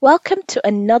Welcome to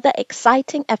another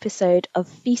exciting episode of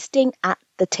Feasting at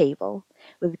the Table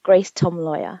with Grace Tom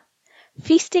Lawyer.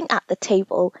 Feasting at the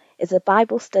Table is a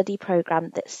Bible study program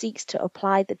that seeks to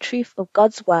apply the truth of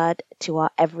God's Word to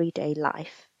our everyday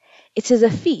life. It is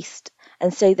a feast,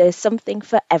 and so there's something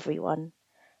for everyone.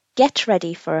 Get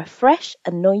ready for a fresh,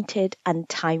 anointed, and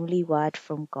timely word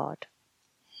from God.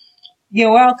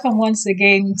 You're welcome once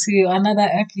again to another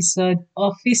episode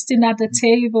of Feasting at the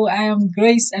Table. I am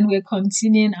Grace, and we're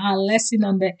continuing our lesson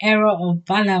on the error of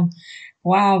Balaam.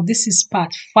 Wow, this is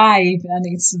part 5, and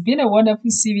it's been a wonderful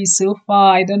series so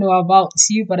far. I don't know about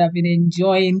you, but I've been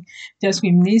enjoying just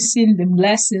reminiscing the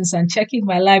lessons and checking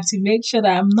my life to make sure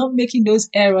that I'm not making those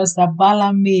errors that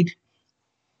Balaam made.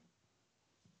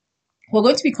 We're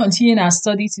going to be continuing our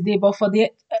study today, but for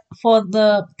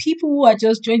the people who are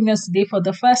just joining us today for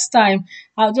the first time,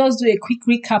 I'll just do a quick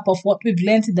recap of what we've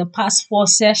learned in the past 4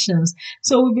 sessions.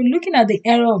 So we've been looking at the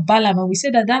error of Balaam, and we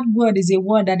said that word is a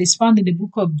word that is found in the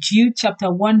book of Jude,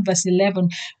 chapter 1, verse 11,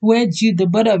 where Jude, the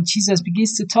brother of Jesus,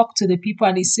 begins to talk to the people,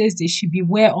 and he says they should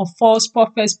beware of false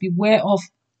prophets, beware of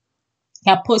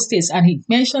apostates, and he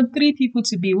mentioned 3 people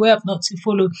to beware of, not to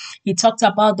follow. He talked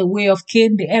about the way of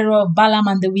Cain, the error of Balaam,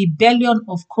 and the rebellion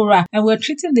of Korah. And we're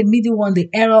treating the middle one,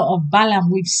 the error of Balaam.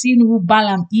 We've seen who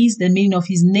Balaam is, the meaning of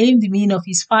his name, the meaning of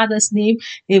his father's name,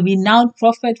 a renowned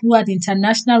prophet who had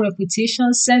international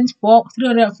reputation, sent for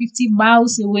 350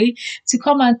 miles away to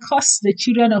come and curse the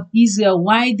children of Israel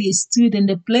while they stood in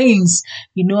the plains,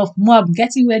 of Moab,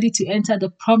 getting ready to enter the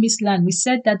promised land. We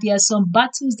said that there are some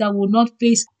battles that will not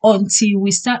face until we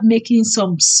start making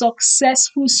some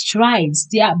successful strides.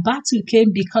 Their battle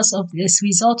came because of this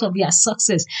result of their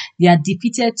success. They had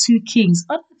defeated 2 kings.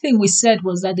 Other thing we said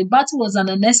was that the battle was an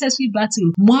unnecessary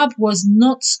battle. Moab was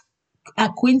not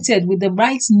acquainted with the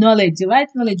right knowledge.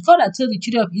 God had told the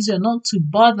children of Israel not to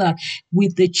bother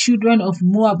with the children of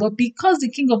Moab, but because the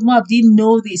king of Moab didn't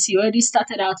know this, he already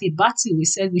started out a battle. We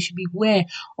said we should beware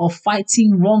of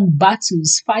fighting wrong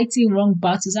battles.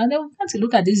 And then we had to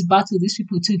look at this battle these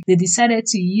people took. They decided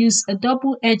to use a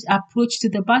double-edged approach to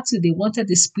the battle. They wanted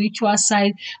the spiritual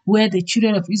side where the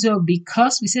children of Israel,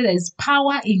 because we said there's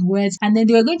power in words, and then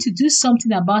they were going to do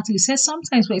something about it. We said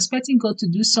sometimes we're expecting God to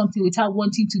do something without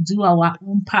wanting to do our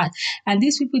own part. And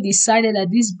these people decided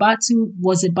that this battle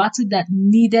was a battle that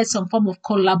needed some form of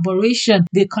collaboration.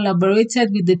 They collaborated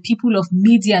with the people of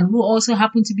Midian, who also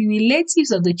happened to be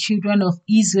relatives of the children of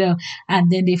Israel.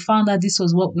 And then they found out this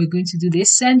was what we're going to do. They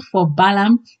sent for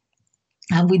Balaam.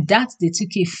 And with that, they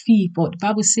took a fee. But the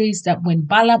Bible says that when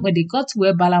they got to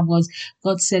where Balaam was,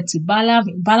 God said to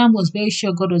Balaam was very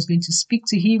sure God was going to speak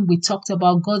to him. We talked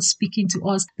about God speaking to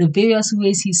us, the various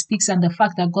ways he speaks, and the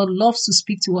fact that God loves to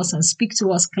speak to us and speak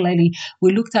to us clearly.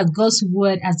 We looked at God's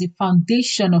word as the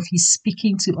foundation of his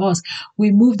speaking to us.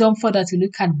 We moved on further to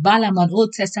look at Balaam, an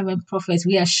Old Testament prophet.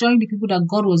 We are showing the people that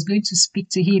God was going to speak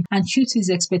to him, and true to his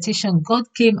expectation,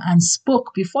 God came and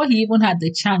spoke before he even had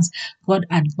the chance. God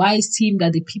advised him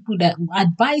that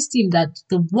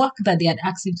the work that they had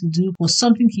asked him to do was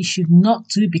something he should not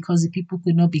do because the people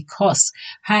could not be cursed.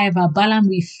 However, Balaam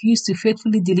refused to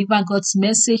faithfully deliver God's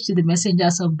message to the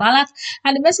messengers of Balak,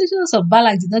 and the messengers of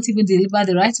Balak did not even deliver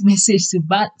the right message to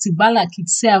Balak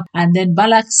itself. And then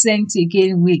Balak sent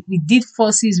again. We did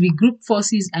forces, we grouped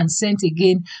forces and sent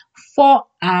again for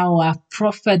our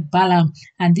prophet Balaam.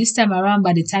 And this time around,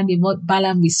 by the time they met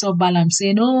Balaam, we saw Balaam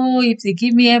saying, "Oh, if they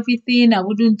give me everything, I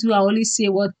wouldn't do. I only say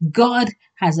what God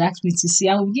has asked me to say."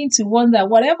 I will begin to wonder,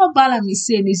 whatever Balaam is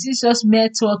saying, is it just mere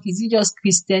talk? Is it just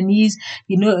Christianese?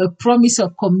 A promise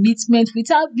of commitment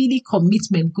without really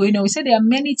commitment going on. We said there are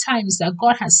many times that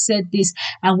God has said this,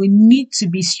 and we need to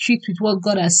be strict with what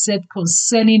God has said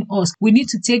concerning us. We need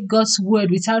to take God's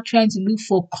word without trying to look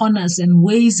for corners and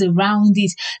ways around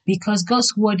it, because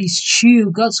God's word is true.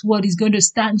 God's word is going to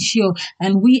stand sure,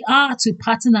 and we are to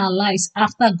pattern our lives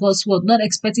after God's word, not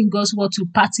expecting God's word to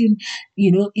pattern,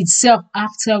 itself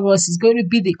after us. It's going to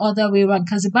be the other way around,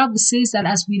 because the Bible says that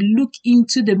as we look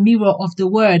into the mirror of the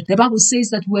word, the Bible says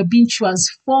that we're being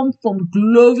transformed from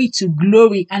glory to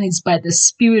glory, and it's by the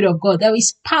Spirit of God. There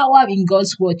is power in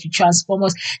God's word to transform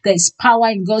us. There is power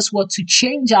in God's word to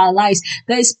change our lives.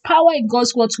 There is power in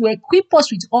God's word to equip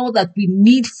us with all that we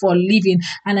need for living.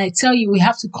 And I tell you, we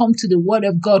have to come to the word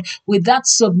of God with that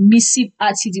submissive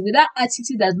attitude, with that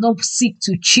attitude that does not seek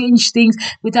to change things,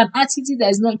 with an attitude that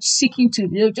is not seeking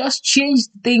to just change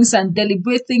change things and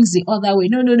deliberate things the other way.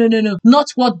 No, no, no, no, no.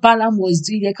 Not what Balaam was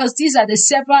doing there, because these are the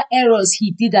several errors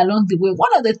he did along the way.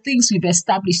 One of the things we've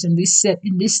established in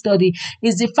this study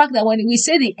is the fact that when we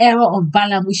say the error of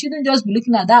Balaam, we shouldn't just be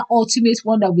looking at that ultimate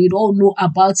one that we all know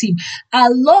about him.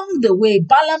 Along the way,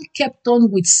 Balaam kept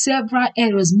on with several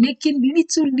errors, making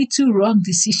little wrong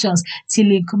decisions till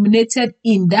he culminated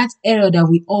in that error that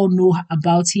we all know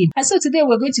about him. And so today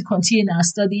we're going to continue our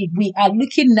study. We are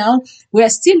looking now, we are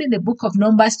still in the book of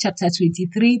Numbers chapter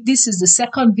 23. This is the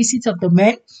second visit of the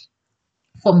men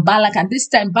from Balak, and this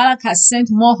time Balak has sent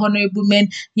more honorable men.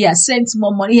 He has sent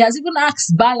more money. He has even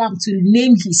asked Balaam to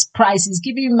name his price. He's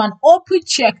giving him an open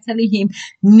check, telling him,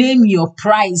 name your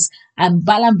price. And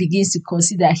Balaam begins to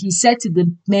consider. He said to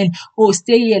the men, oh,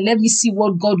 stay here. Let me see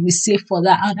what God will say for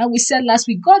that. And we said last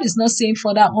week, God is not saying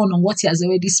for that on what he has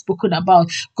already spoken about.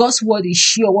 God's word is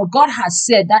sure. What God has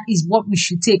said, that is what we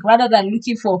should take. Rather than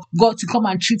looking for God to come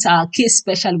and treat our case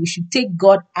special, we should take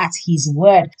God at his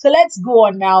word. So let's go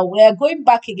on now. We're going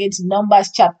back again to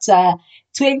Numbers chapter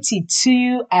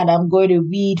 22, and I'm going to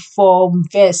read from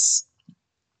verse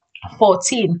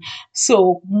 14.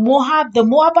 So the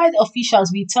Moabite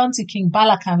officials returned to King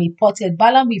Balak and reported,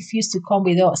 Balaam refused to come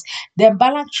with us. Then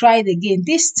Balak tried again.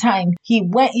 This time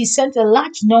he sent a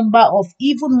large number of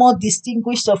even more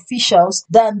distinguished officials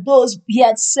than those he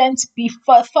had sent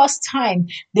before. First time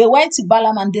they went to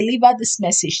Balaam and delivered this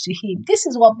message to him. This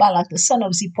is what Balak, the son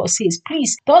of Zippor, says.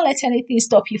 Please don't let anything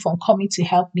stop you from coming to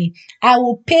help me. I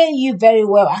will pay you very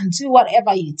well and do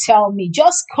whatever you tell me.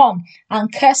 Just come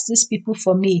and curse these people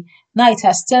for me. Now it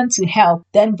has turned to help.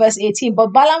 Then verse 18,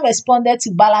 but Balaam responded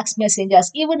to Balak's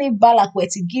messengers, even if Balak were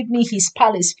to give me his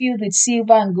palace filled with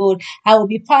silver and gold, I will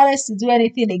be powerless to do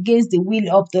anything against the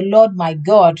will of the Lord my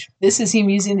God. This is him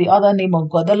using the other name of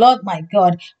God, the Lord my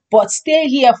God. But stay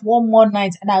here for one more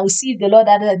night, and I will see if the Lord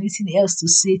had anything else to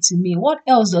say to me. What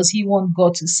else does he want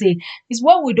God to say? It's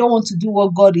when we don't want to do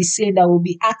what God is saying that we'll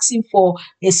be asking for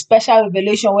a special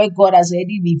revelation where God has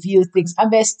already revealed things. And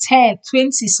verse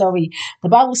 20, the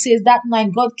Bible says that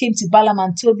night God came to Balaam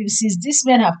and told him, since these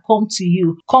men have come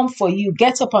for you,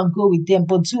 get up and go with them,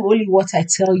 but do only what I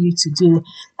tell you to do.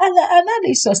 And that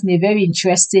leaves us in a very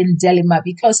interesting dilemma,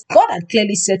 because God had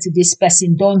clearly said to this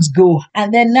person, don't go.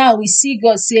 And then now we see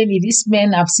God saying, if these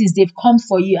men have, since they've come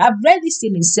for you. I've read this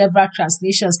thing in several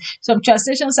translations. Some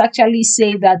translations actually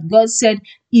say that God said,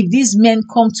 if these men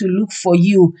come to look for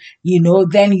you,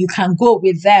 then you can go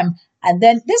with them. And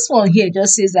then this one here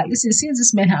just says that, listen, since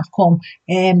these men have come,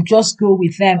 just go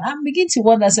with them. I begin to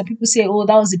wonder, some people say, oh,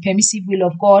 that was the permissive will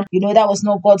of God. That was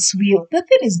not God's will. The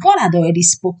thing is, God had already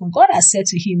spoken. God has said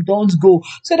to him, don't go.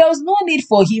 So there was no need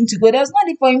for him to go. There was no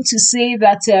need for him to say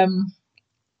that,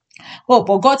 oh,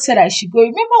 but God said I should go.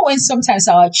 Remember when sometimes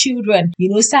our children,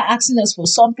 start asking us for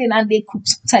something, and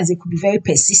sometimes they could be very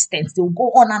persistent. They'll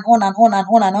go on and on and on and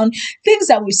on and on. Things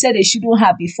that we said they shouldn't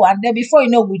have before. And then before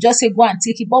we just say, go and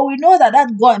take it. But we know that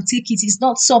go and take it is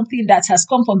not something that has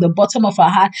come from the bottom of our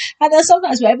heart. And then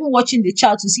sometimes we're even watching the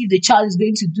child to see if the child is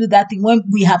going to do that thing when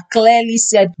we have clearly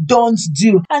said, don't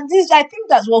do. And I think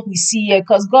that's what we see here,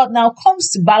 because God now comes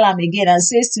to Balaam again and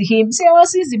says to him, say, well,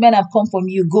 since the men have come from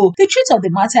you, go. The truth of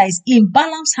the matter is, in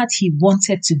Balaam's heart, he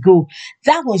wanted to go.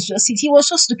 That was just it. He was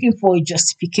just looking for a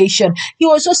justification. He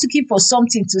was just looking for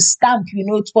something to stamp,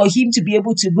 for him to be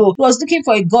able to go. He was looking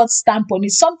for a God stamp on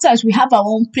it. Sometimes we have our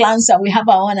own plans and we have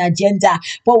our own agenda,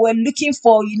 but we're looking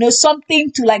for,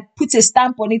 something to put a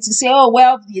stamp on it to say, oh,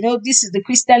 well, this is the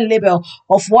Christian label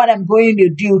of what I'm going to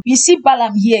do. You see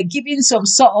Balaam here giving some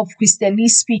sort of Christianese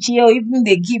speech. Even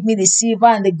they give me the silver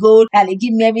and the gold and they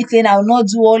give me everything. I will not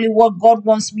do only what God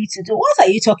wants me to do. What are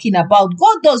you talking about?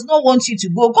 God does not want you to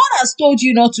go. God has told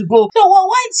you not to go. So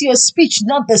why is your speech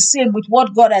not the same with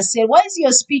what God has said? Why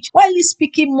are you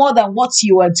speaking more than what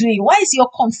you are doing? Why is your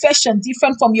confession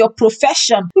different from your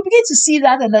profession? We begin to see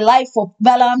that in the life of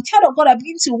Balaam. Child of God, I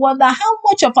begin to wonder how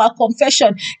much of our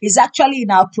confession is actually in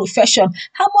our profession.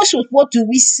 How much of what do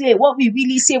we say, what we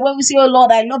really say when we say, oh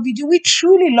Lord, I love you? Do we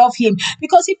truly love him?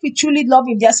 Because if we truly love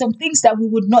him, there are some things that we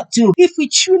would not do. If we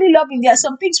truly love him, there are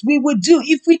some things we would do.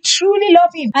 If we truly love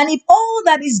him, and if all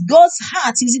that is God's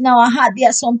heart is in our heart, there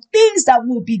are some things that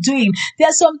we'll be doing. There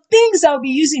are some things that we'll be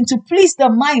using to please the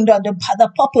mind or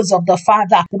the purpose of the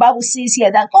Father. The Bible says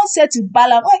here that God said to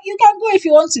Balaam, well, you can go if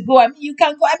you want to go. You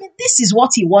can go. This is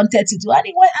what he wanted to do. And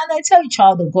I tell you,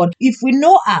 child of God, if we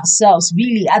know ourselves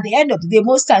really, at the end of the day,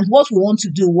 most times what we want to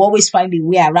do, we always find a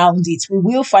way around it. We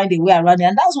will find a way around it.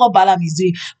 And that's what Balaam is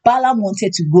doing. Balaam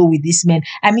wanted to go with this men.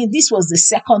 This was the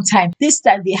second time. This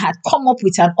time they had come up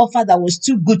with an offer that was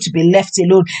too good to be left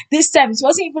alone. This time, it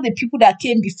wasn't even the people that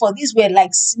came before. These were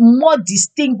like more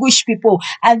distinguished people,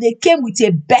 and they came with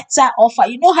a better offer.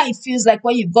 You know how it feels like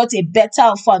when you've got a better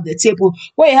offer on the table,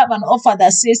 where you have an offer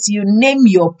that says to you, name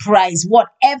your price,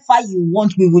 whatever you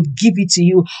want, we would give it to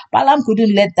you. Balaam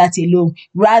couldn't let that alone.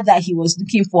 Rather, he was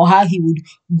looking for how he would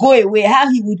go away, how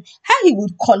he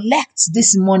would collect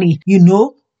this money,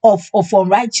 of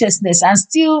unrighteousness, and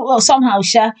still somehow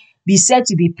shall be said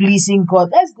to be pleasing God.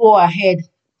 Let's go ahead.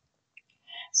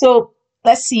 So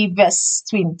let's see verse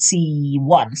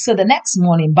 21. So the next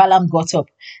morning, Balaam got up,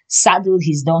 saddled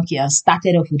his donkey, and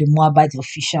started off with the Moabite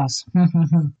officials.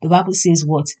 The Bible says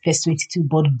what? Verse 22.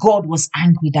 But God was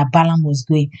angry that Balaam was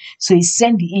going. So he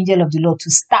sent the angel of the Lord to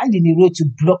stand in the road to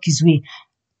block his way.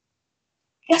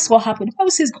 Guess what happened? The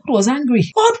Bible says God was angry.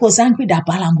 God was angry that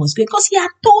Balaam was going because he had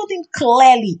told him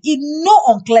clearly, in no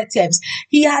unclear terms,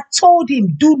 he had told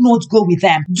him, do not go with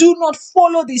them. Do not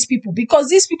follow these people, because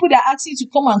these people that are asking you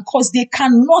to come and curse, they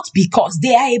cannot be cursed.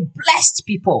 They are a blessed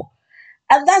people.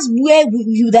 And that's where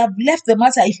you would have left the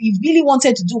matter if he really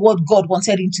wanted to do what God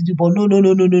wanted him to do. But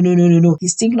no.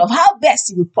 He's thinking of how best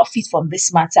he would profit from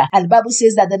this matter. And the Bible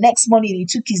says that the next morning he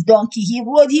took his donkey, he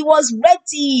rode, he was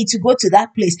ready to go to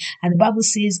that place. And the Bible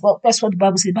says, God, that's what the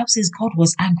Bible says. The Bible says God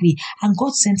was angry, and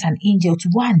God sent an angel to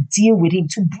go and deal with him,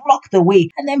 to block the way.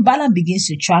 And then Balaam begins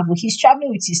to travel. He's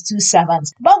traveling with his two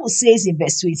servants. The Bible says in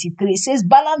verse 23, it says,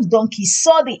 Balaam's donkey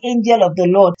saw the angel of the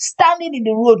Lord standing in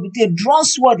the road with a drawn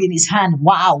sword in his hand.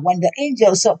 Wow, when the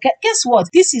angel saw, guess what?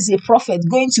 This is a prophet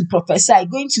going to prophesy,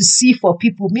 going to see for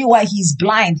people. Meanwhile, he's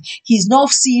blind. He's not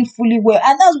seeing fully well.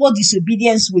 And that's what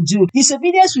disobedience will do.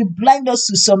 Disobedience will blind us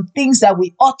to some things that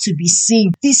we ought to be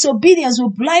seeing. Disobedience will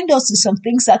blind us to some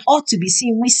things that ought to be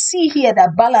seen. We see here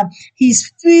that Balaam,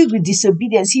 he's filled with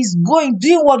disobedience. He's doing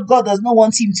what God does not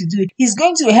want him to do. He's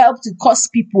going to help to curse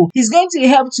people. He's going to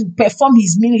help to perform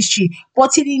his ministry.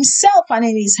 But in himself and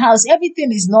in his house,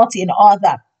 everything is not in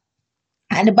order.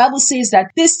 And the Bible says that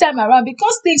this time around,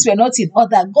 because things were not in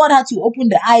order, God had to open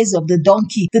the eyes of the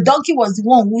donkey. The donkey was the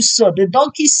one who saw. The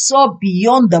donkey saw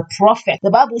beyond the prophet. The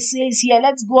Bible says here,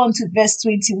 let's go on to verse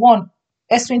 21.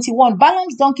 Verse 21,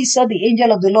 Balaam's donkey saw the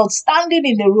angel of the Lord standing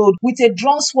in the road with a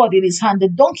drawn sword in his hand. The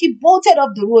donkey bolted off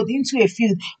the road into a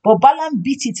field, but Balaam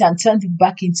beat it and turned it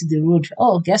back into the road.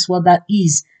 Oh, guess what that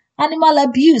is? Animal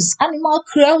abuse, animal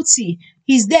cruelty.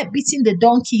 He's there beating the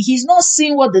donkey. He's not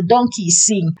seeing what the donkey is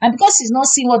seeing. And because he's not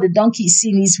seeing what the donkey is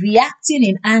seeing, he's reacting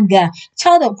in anger.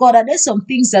 Child of God, are there some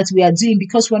things that we are doing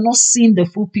because we're not seeing the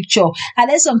full picture? Are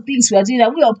there some things we are doing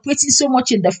that we are operating so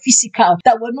much in the physical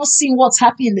that we're not seeing what's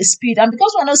happening in the spirit? And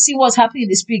because we're not seeing what's happening in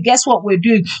the spirit, guess what we're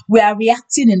doing? We are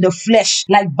reacting in the flesh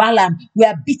like Balaam. We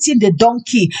are beating the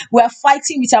donkey. We are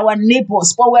fighting with our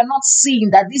neighbors, but we're not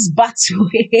seeing that this battle,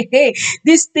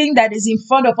 this thing that is in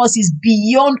front of us is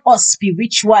beyond us spiritually.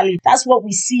 That's what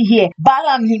we see here.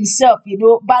 Balaam himself,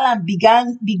 Balaam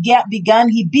began,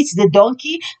 he beat the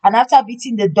donkey, and after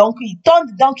beating the donkey, he turned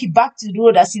the donkey back to the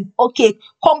road and said, okay,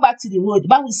 come back to the road. The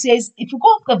Bible says, if you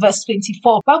go to verse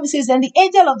 24, the Bible says, then the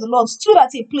angel of the Lord stood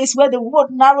at a place where the road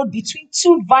narrowed between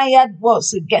two vineyard walls.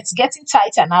 So it's getting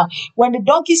tighter now. When the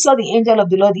donkey saw the angel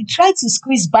of the Lord, he tried to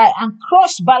squeeze by and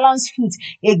crushed Balaam's foot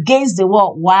against the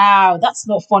wall. Wow, that's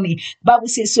not funny. The Bible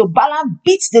says, so Balaam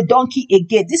beat the donkey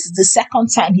again. This is the second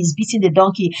time he's beating the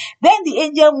donkey. Then the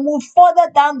angel moved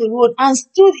further down the road and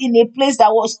stood in a place that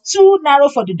was too narrow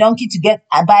for the donkey to get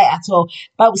by at all. The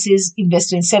Bible says in verse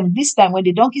 27, this time when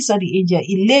the donkey saw the angel,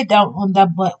 he lay down under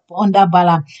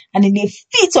Balaam, and in a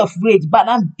fit of rage,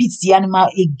 Balaam beat the animal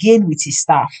again with his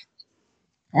staff.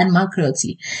 Animal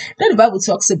cruelty. Then the Bible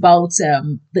talks about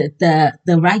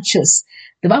the righteous.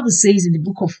 The Bible says in the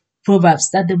book of Proverbs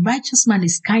that the righteous man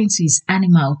is kind to his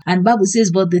animal. And the Bible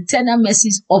says, but the tender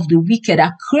mercies of the wicked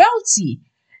are cruelty.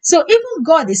 So even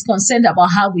God is concerned about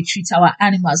how we treat our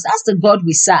animals. That's the God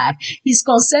we serve. He's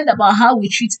concerned about how we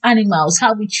treat animals,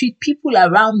 how we treat people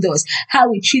around us,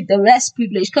 how we treat the less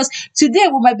privileged. Because today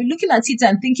we might be looking at it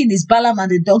and thinking it's Balaam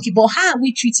and the donkey, but how are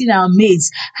we treating our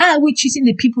maids? How are we treating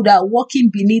the people that are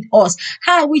walking beneath us?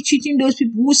 How are we treating those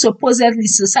people who supposedly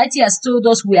society has told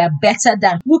us we are better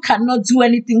than, who cannot do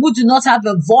anything, who do not have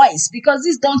a voice? Because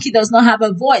this donkey does not have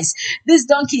a voice. This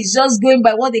donkey is just going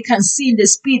by what they can see in the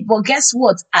spirit. But guess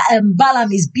what?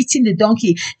 Balaam is beating the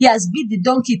donkey. He has beat the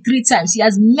donkey 3 times. He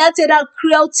has meted out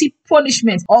cruelty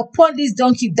punishment upon this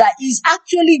donkey that is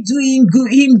actually doing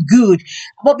him good.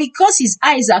 But because his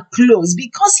eyes are closed,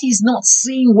 because he's not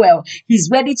seeing well, he's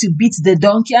ready to beat the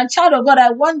donkey. And child of God,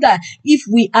 I wonder if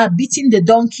we are beating the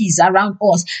donkeys around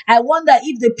us. I wonder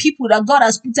if the people that God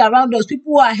has put around us,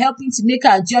 people who are helping to make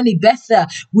our journey better,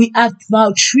 we are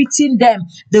maltreating them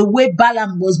the way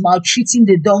Balaam was maltreating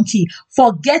the donkey,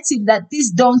 forgetting that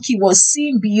this donkey was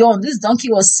seeing beyond. This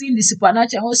donkey was seeing the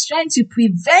supernatural and was trying to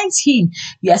prevent him,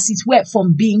 as it were,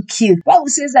 from being killed. Bible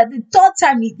says that the third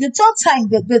time,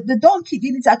 the donkey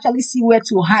didn't actually see where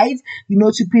to hide,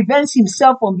 to prevent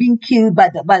himself from being killed by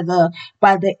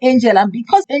the angel. And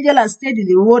because the angel had stayed in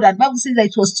the road, and Bible says that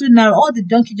it was too narrow, all the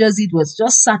donkey just did was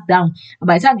just sat down. And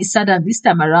by the time he sat down this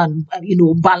time around,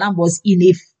 Balaam was in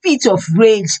a fit of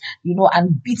rage,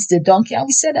 and beat the donkey. And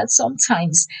we said that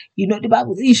sometimes, the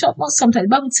Bible, in short, not sometimes, the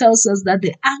Bible tells us that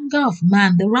the anger of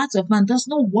man, the wrath of man does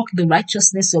not work the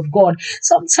righteousness of God.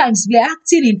 Sometimes we are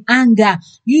acting in anger,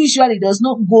 usually does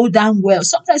not go down well.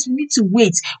 Sometimes we need to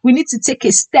wait. We need to take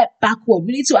a step backward.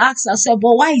 We need to ask ourselves,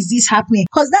 but why is this happening?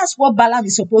 Because that's what Balaam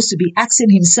is supposed to be asking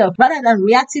himself, rather than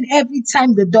reacting every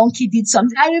time the donkey did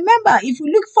something. I remember, if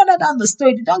we look further down the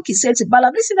story, the donkey said to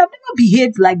Balaam, listen, I've never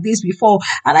behaved like this before.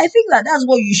 And I think that that's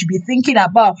what you should be thinking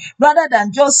about, rather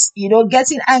than just,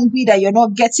 getting angry that you're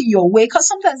not getting your way. Because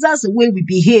sometimes that's the way we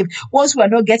behave. Once we're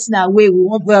not getting our way,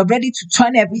 we're ready to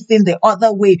turn everything the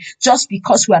other way just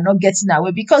because we are not getting our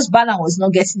way. Because Balaam was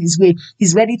not getting his way,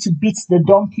 he's ready to beat the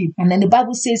donkey. And then the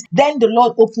Bible says, then the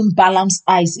Lord opened Balaam's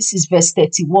eyes. This is verse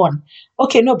 31.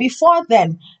 Okay, no, before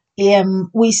then,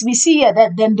 we see here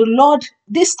that then the Lord,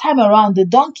 this time around, the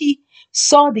donkey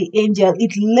saw the angel.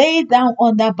 It lay down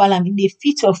under Balaam in a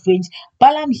fit of rage.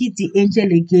 Balaam hit the angel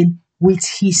again with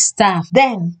his staff.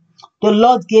 Then the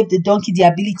Lord gave the donkey the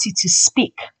ability to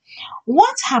speak.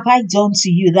 What have I done to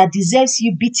you that deserves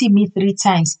you beating me 3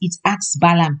 times? It asked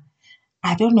Balaam.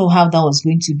 I don't know how that was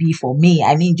going to be for me.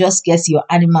 I mean, just guess your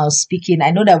animals speaking. I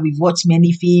know that we've watched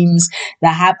many films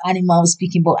that have animals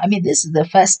speaking, but I mean, this is the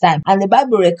first time. And the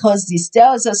Bible records this,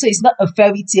 tells us, so it's not a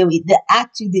fairy tale.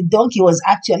 The donkey was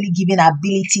actually given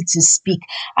ability to speak.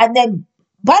 And then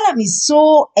Balaam is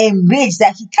so enraged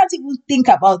that he can't even think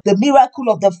about the miracle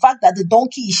of the fact that the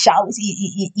donkey is shouting,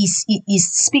 is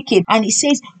speaking. And he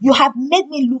says, you have made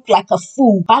me look like a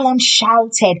fool. Balaam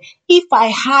shouted, if I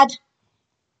had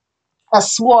a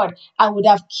sword, I would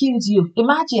have killed you.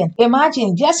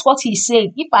 Imagine just what he's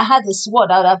saying. If I had a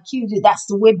sword, I would have killed you. That's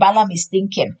the way Balaam is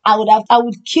thinking. I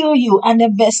would kill you. And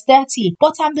then verse 30,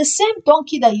 but I'm the same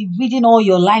donkey that you've ridden all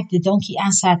your life. The donkey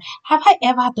answered, have I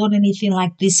ever done anything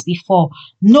like this before?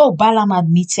 No, Balaam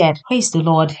admitted. Praise the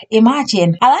Lord.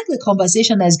 Imagine. I like the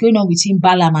conversation that's going on between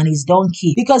Balaam and his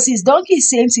donkey, because his donkey is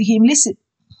saying to him, listen,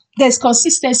 there's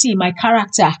consistency in my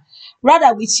character.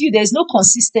 Rather, with you, there's no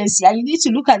consistency, and you need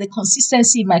to look at the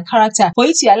consistency in my character for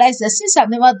you to realize that since I've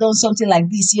never done something like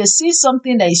this, you're seeing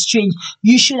something that is strange.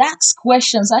 You should ask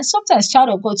questions. And sometimes, child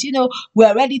of God,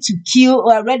 we're ready to kill,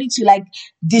 we're ready to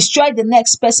destroy the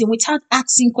next person without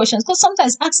asking questions. Because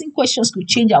sometimes asking questions could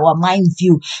change our mind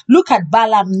view. Look at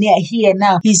Balaam here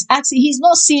now. He's not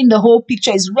seeing the whole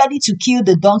picture. He's ready to kill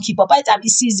the donkey. But by the time he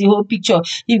sees the whole picture,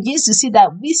 he begins to see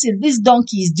that this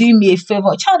donkey is doing me a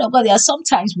favor. Child of God, there are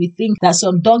sometimes we think that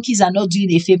some donkeys are not doing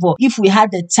a favor. If we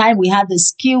had the time, we had the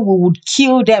skill, we would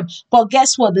kill them. But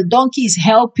guess what? The donkey is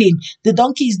helping. The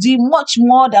donkey is doing much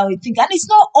more than we think. And it's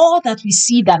not all that we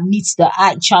see that meets the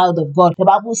eye, child of God. The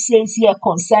Bible says here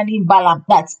concerning Balaam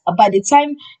that by the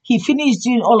time he finished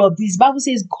doing all of this, the Bible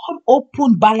says God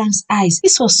opened Balaam's eyes.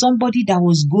 This was somebody that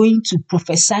was going to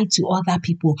prophesy to other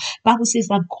people. The Bible says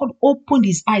that God opened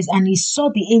his eyes and he saw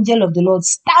the angel of the Lord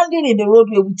standing in the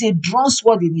roadway with a drawn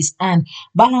sword in his hand.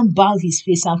 Balaam bowed his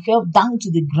face and fell down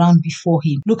to the ground before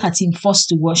him. Look at him forced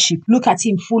to worship. Look at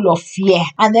him full of fear.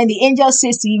 And then the angel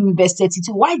says to him in verse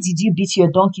 32, why did you beat your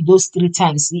donkey those 3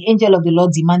 times? The angel of the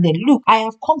Lord demanded, look, I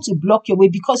have come to block your way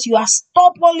because you are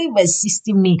stubbornly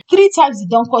resisting me. 3 times the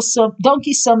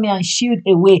donkey saw me and shooed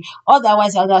away.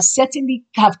 Otherwise, I would have certainly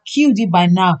have killed you by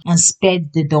now and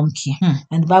spared the donkey.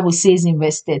 And the Bible says in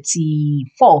verse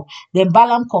 34, then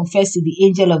Balaam confessed to the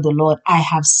angel of the Lord, I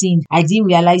have sinned. I didn't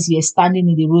realize you were standing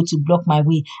in the road to block my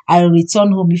way. I will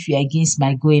return home if you are against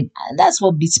my going. And that's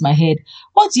what beats my head.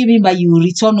 What do you mean by you will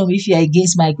return home if you are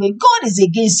against my going? God is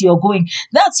against your going.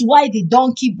 That's why the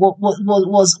donkey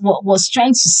was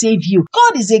trying to save you.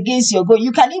 God is against your going.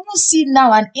 You can even see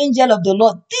now an angel of the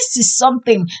Lord. This is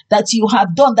something that you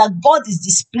have done that God is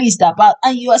displeased about,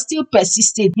 and you are still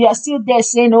persisting. You are still there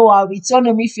saying, oh, I'll return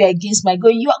home if you are against my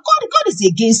going. God is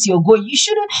against your going. You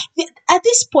shouldn't. At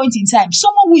this point in time,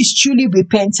 someone who is truly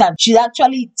repentant should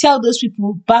actually tell those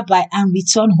people bye-bye and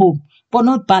return home. But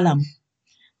not Balaam.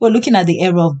 We're looking at the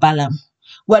era of Balaam.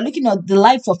 We're looking at the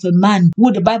life of a man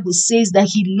who the Bible says that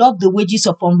he loved the wages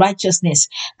of unrighteousness.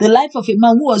 The life of a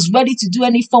man who was ready to do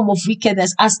any form of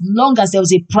wickedness as long as there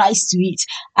was a price to it.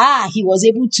 He was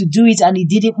able to do it and he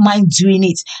didn't mind doing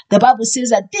it. The Bible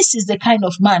says that this is the kind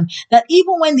of man that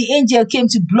even when the angel came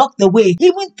to block the way,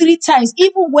 even 3 times,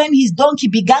 even when his donkey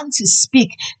began to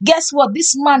speak, guess what?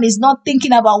 This man is not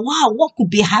thinking about, wow, what could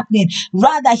be happening?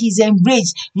 Rather, he's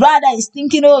enraged. Rather, he's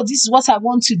thinking, oh, this is what I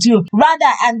want to do.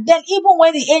 Rather, and then even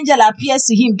when the angel appears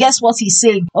to him, guess what he's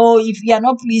saying? Oh, if you are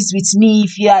not pleased with me,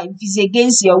 if it's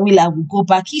against your will, I will go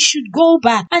back. He should go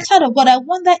back. And child of God, I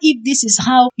wonder if this is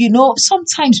how,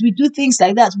 sometimes we do things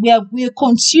like that. We're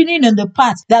continuing in the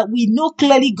path that we know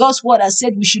clearly God's word has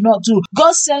said we should not do.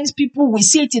 God sends people, we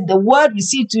see it in the word, we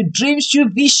see it through dreams, through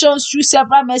visions, through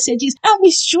several messages, and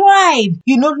we strive,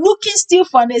 looking still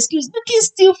for an excuse, looking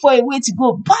still for a way to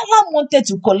go. Balaam wanted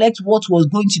to collect what was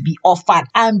going to be offered,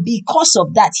 and because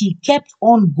of that, he kept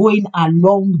on going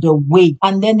along the way.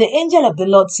 And then the angel of the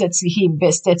Lord said to him,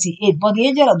 verse 38, but the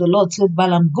angel of the Lord told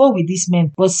Balaam, go with these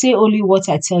men, but say only what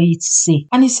I tell you to say.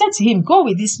 And he said to him, go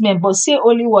with these men, but say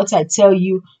only what I tell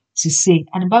you to say.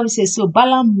 And the Bible says, so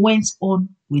Balaam went on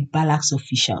with Balak's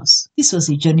officials. This was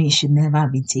a journey he should never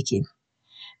have been taken.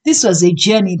 This was a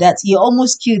journey that he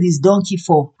almost killed his donkey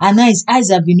for. And now his eyes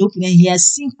have been opened and he has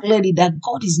seen clearly that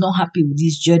God is not happy with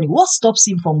this journey. What stops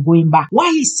him from going back?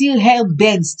 Why he still held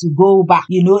bent to go back?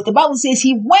 The Bible says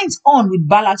he went on with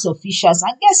Balak's officials.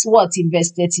 And guess what? In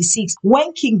verse 36,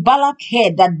 when King Balak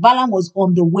heard that Balaam was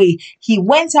on the way, he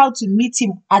went out to meet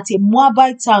him at a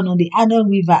Moabite town on the Arnon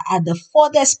River at the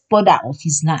furthest border of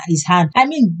his hand.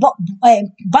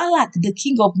 Balak, the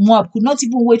king of Moab, could not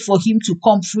even wait for him to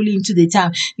come fully into the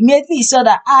town. Immediately he saw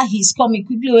that he's coming,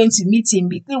 quickly went to meet him,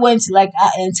 quickly went to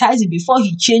entice him before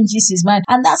he changes his mind.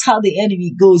 And that's how the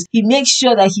enemy goes. He makes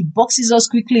sure that he boxes us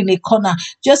quickly in a corner.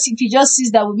 Just if he just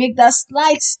sees that we make that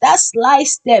slight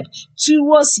step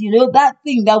towards that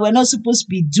thing that we're not supposed to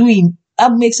be doing,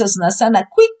 that makes us understand that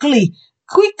quickly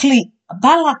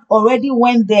Balak already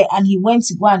went there and he went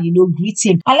to go and greet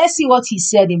him. And let's see what he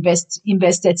said in verse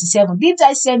 37. Didn't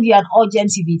I send you an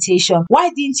urgent invitation? Why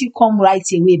didn't you come right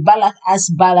away? Balak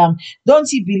asked Balaam,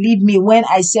 don't you believe me when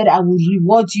I said I would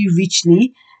reward you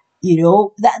richly?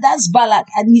 That's Balak,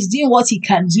 and he's doing what he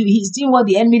can do. He's doing what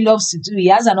the enemy loves to do. He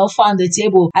has an offer on the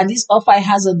table, and this offer he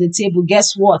has on the table,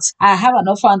 guess what? I have an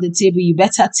offer on the table, you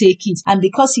better take it. And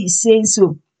because he's saying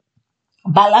so,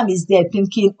 Balaam is there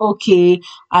thinking, okay,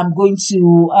 I'm going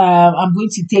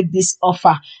to take this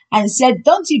offer. And he said,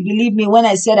 don't you believe me when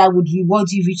I said I would reward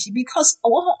you richly? Because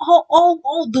all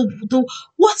the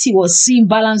what he was seeing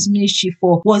Balaam's ministry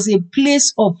for was a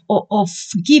place of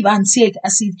give and take.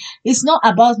 It's not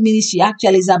about ministry,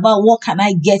 actually, it's about what can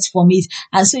I get from it.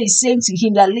 And so he's saying to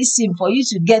him that, listen, for you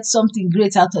to get something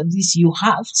great out of this, you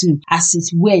have to, as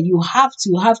it were, you have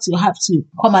to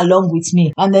come along with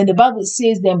me. And then the Bible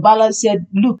says, then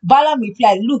Balaam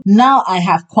replied, look, now I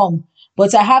have come,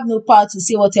 but I have no power to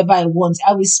say whatever I want.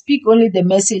 I will speak only the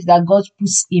message that God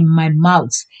puts in my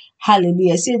mouth.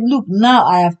 Hallelujah. He said, look, now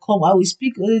I have come. I will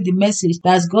speak only the message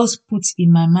that God puts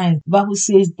in my mind. The Bible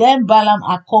says, then Balaam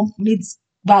accompanied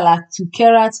Balak to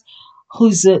Kerath,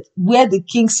 where the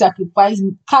king sacrificed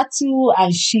cattle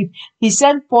and sheep. He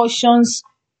sent portions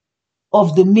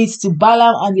of the meat to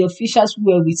Balaam and the officials who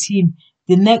were with him.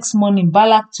 The next morning,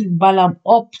 Balak took Balaam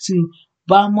up to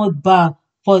Bamoth Baal,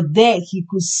 for there he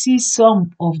could see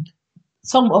some of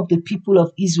the people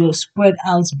of Israel spread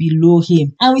out below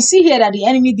him. And we see here that the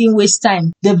enemy didn't waste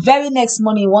time. The very next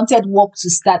morning, he wanted work to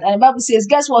start. And the Bible says,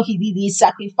 guess what he did? He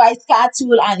sacrificed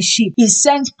cattle and sheep. He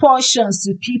sent portions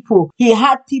to people. He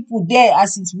had people there,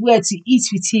 as it were, to eat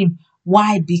with him.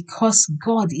 Why? Because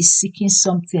God is seeking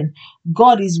something.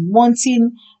 God is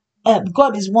wanting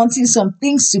some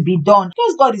things to be done.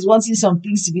 Because God is wanting some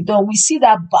things to be done, we see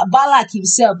that Balak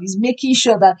himself is making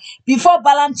sure that before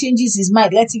Balaam changes his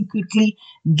mind, let him quickly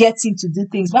get him to do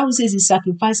things. The Bible says he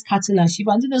sacrificed cattle and sheep.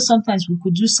 And sometimes we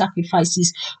could do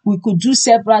sacrifices, we could do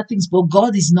several things, but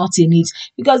God is not in it.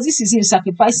 Because this is him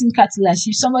sacrificing cattle and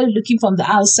sheep. Somebody looking from the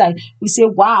outside, we say,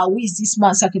 wow, who is this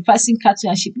man sacrificing cattle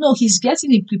and sheep? No, he's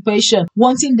getting in preparation,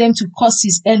 wanting them to curse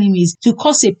his enemies, to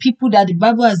curse a people that the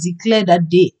Bible has declared that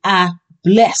they are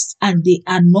blessed and they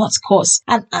are not cursed.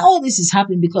 And all this is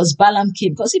happening because Balaam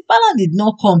came. Because if Balaam did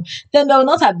not come, then there would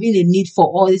not have been a need for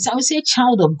all this. I would say,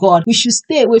 child of God, we should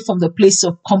stay away from the place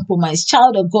of compromise.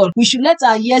 Child of God, we should let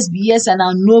our yes be yes and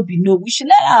our no be no. We should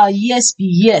let our yes be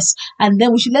yes, and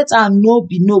then we should let our no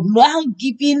be no. Now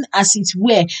giving, as it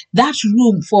were, that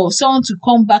room for someone to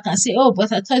come back and say, oh,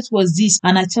 but I thought it was this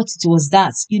and I thought it was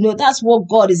that. That's what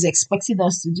God is expecting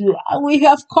us to do. And we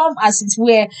have come, as it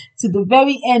were, to the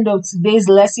very end of today's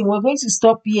lesson. We're going to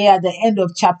stop here at the end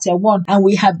of chapter 1, and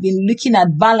we have been looking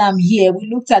at Balaam here. We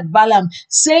looked at Balaam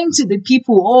saying to the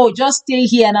people, oh, just stay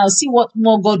here and I'll see what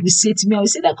more God will say to me. I will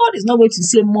say that God is not going to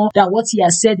say more than what he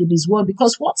has said in his word,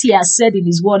 because what he has said in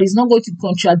his word is not going to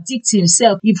contradict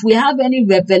himself. If we have any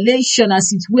revelation,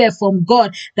 as it were, from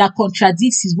God that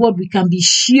contradicts his word, we can be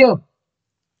sure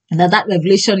that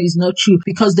revelation is not true,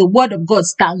 because the word of God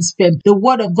stands firm. The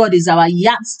word of God is our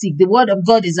yardstick. The word of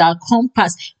God is our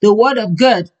compass. The word of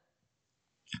God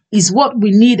is what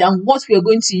we need and what we are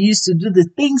going to use to do the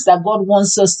things that God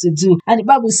wants us to do. And the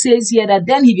Bible says here that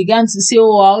then he began to say,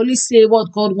 oh, I only say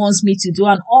what God wants me to do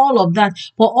and all of that.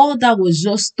 But all that was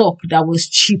just talk that was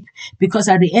cheap, because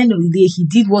at the end of the day, he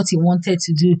did what he wanted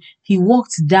to do. He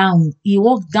walked down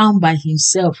by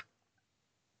himself.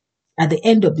 At the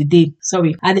end of the day,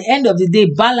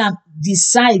 Balaam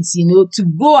decides, to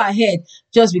go ahead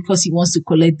just because he wants to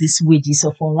collect these wages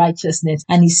of unrighteousness.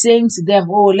 And he's saying to them,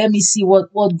 oh, let me see what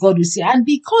God will say. And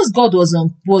because God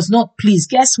was not pleased,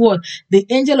 guess what? The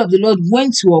angel of the Lord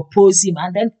went to oppose him.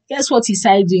 And then guess what he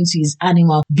started doing to his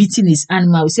animal? Beating his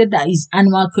animal. We said that his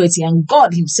animal cruelty, and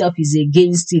God himself is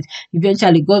against it.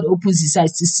 Eventually, God opens his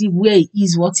eyes to see where he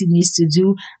is, what he needs to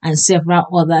do, and several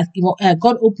other.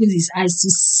 God opens his eyes to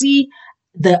see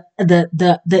the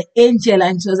angel,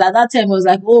 and it was at that time, it was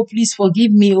like, oh, please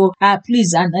forgive me,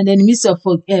 please, and in the midst of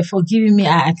forgiving me,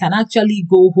 I can actually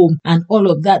go home and all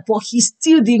of that. But he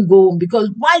still didn't go home, because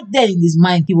right there in his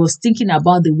mind, he was thinking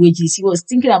about the wages. He was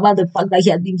thinking about the fact that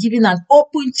he had been given an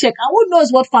open check, and who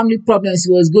knows what family problems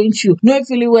he was going through, knowing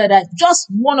fully well that just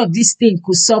one of these things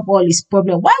could solve all his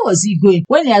problems. Why was he going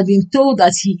when he had been told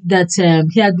that he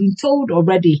had been told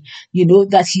already,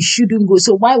 that he shouldn't go?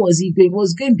 So why was he going? He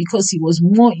was going because he was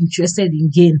more interested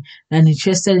in gain than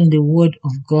interested in the word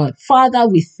of God. Father,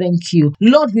 we thank you.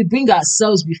 Lord, we bring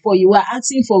ourselves before you. We're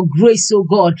asking for grace, oh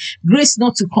God. Grace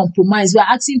not to compromise. We're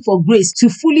asking for grace to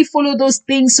fully follow those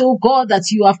things, oh God,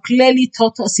 that you have clearly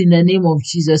taught us, in the name of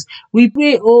Jesus. We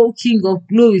pray, oh King of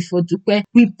glory, for Dupe.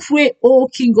 We pray, oh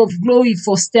King of glory,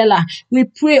 for Stella. We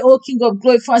pray, oh King of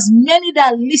glory, for as many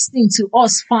that are listening to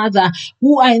us, Father,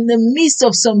 who are in the midst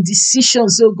of some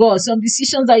decisions, oh God, some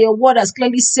decisions that your word has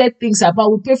clearly said things about.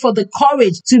 We pray for the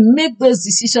courage to make those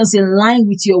decisions in line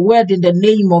with your word, in the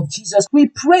name of Jesus. We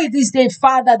pray this day,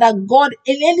 Father, that God,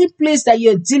 in any place that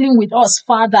you're dealing with us,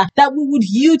 Father, that we would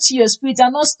yield to your spirit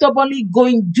and not stubbornly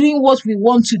doing what we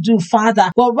want to do, Father,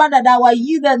 but rather that our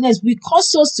yieldedness will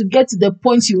cause us to get to the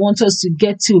point you want us to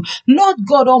get to. Lord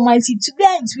God Almighty,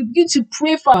 tonight we begin to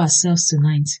pray for ourselves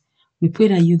tonight. We pray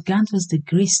that you grant us the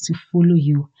grace to follow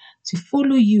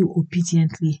you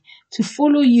obediently, to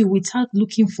follow you without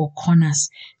looking for corners,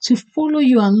 to follow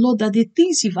you, and Lord, that the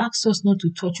things you've asked us not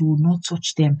to touch, we will not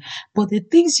touch them, but the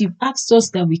things you've asked us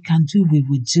that we can do, we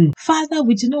will do. Father,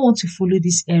 we do not want to follow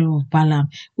this error of Balaam.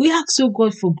 We ask, oh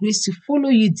God, for grace to follow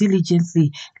you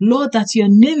diligently, Lord, that your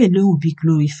name alone will be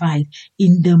glorified.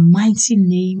 In the mighty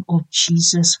name of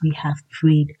Jesus, we have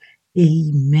prayed.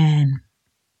 Amen.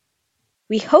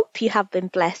 We hope you have been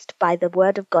blessed by the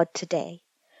word of God today.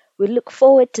 We look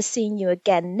forward to seeing you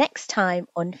again next time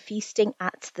on Feasting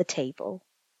at the Table.